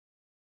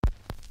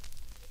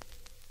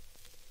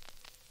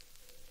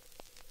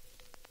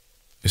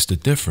It's the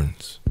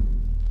difference.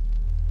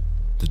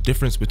 The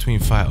difference between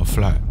fight or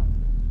flight.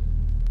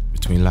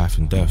 Between life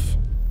and death.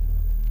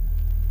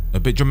 A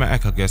bit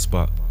dramatic, I guess,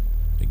 but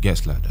it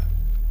gets like that.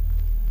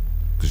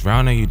 Because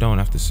round here you don't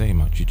have to say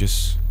much, you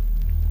just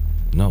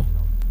know.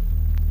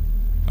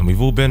 And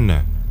we've all been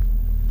there.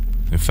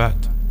 In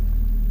fact,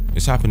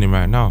 it's happening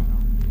right now.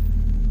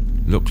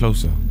 Look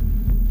closer.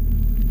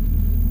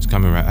 It's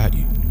coming right at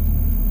you.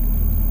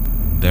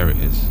 There it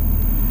is.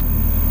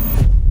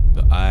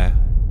 The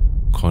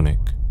iconic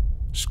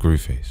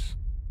screwface.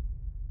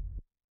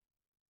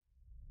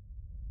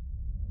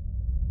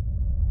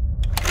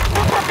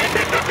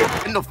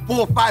 In the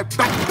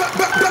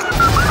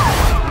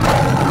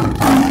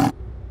 4-5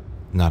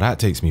 Now that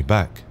takes me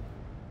back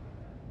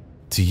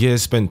to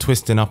years spent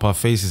twisting up our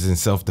faces in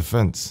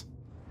self-defense,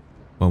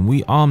 when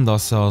we armed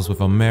ourselves with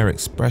a mere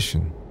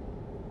expression.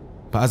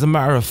 But as a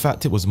matter of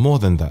fact, it was more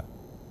than that.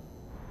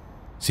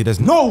 See, there's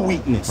no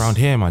weakness around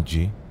here, my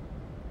G.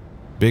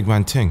 Big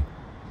man ting.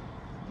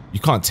 You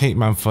can't take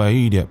man for an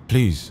idiot,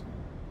 please.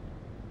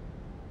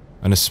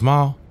 And a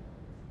smile,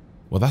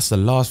 well, that's the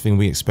last thing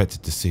we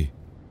expected to see.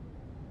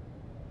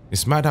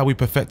 It's mad how we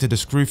perfected the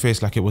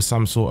screwface like it was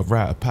some sort of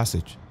rite of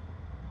passage,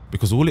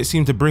 because all it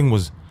seemed to bring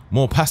was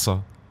more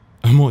passer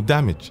and more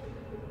damage.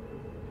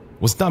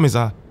 What's dumb is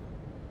I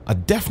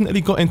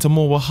definitely got into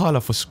more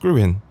wahala for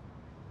screwing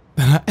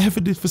than I ever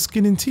did for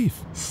skinning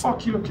teeth.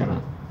 Fuck you looking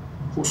at?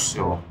 Pussy.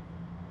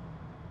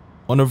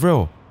 On the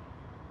real,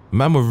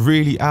 man were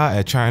really out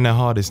here trying their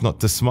hardest not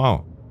to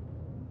smile.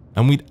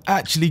 And we'd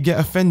actually get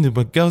offended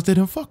when girls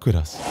didn't fuck with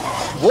us.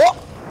 What?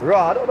 Bro,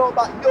 I don't know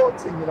about your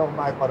thing, you know,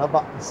 my brother,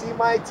 but you see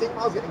my thing,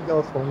 I was getting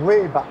girls from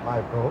way back,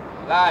 my bro.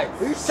 Lies.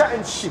 Who's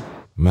chatting shit?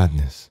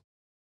 Madness.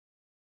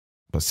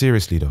 But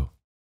seriously though,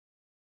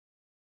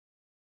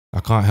 I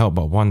can't help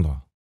but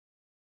wonder,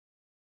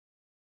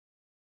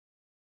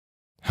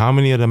 how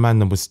many of the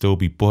man would still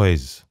be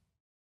boys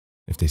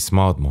if they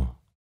smiled more?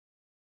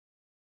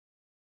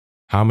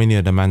 How many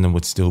of the man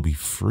would still be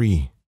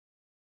free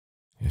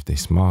if they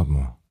smiled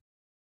more?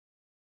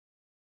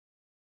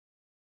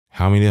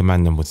 How many of the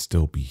man would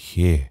still be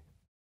here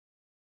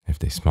if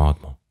they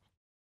smiled more?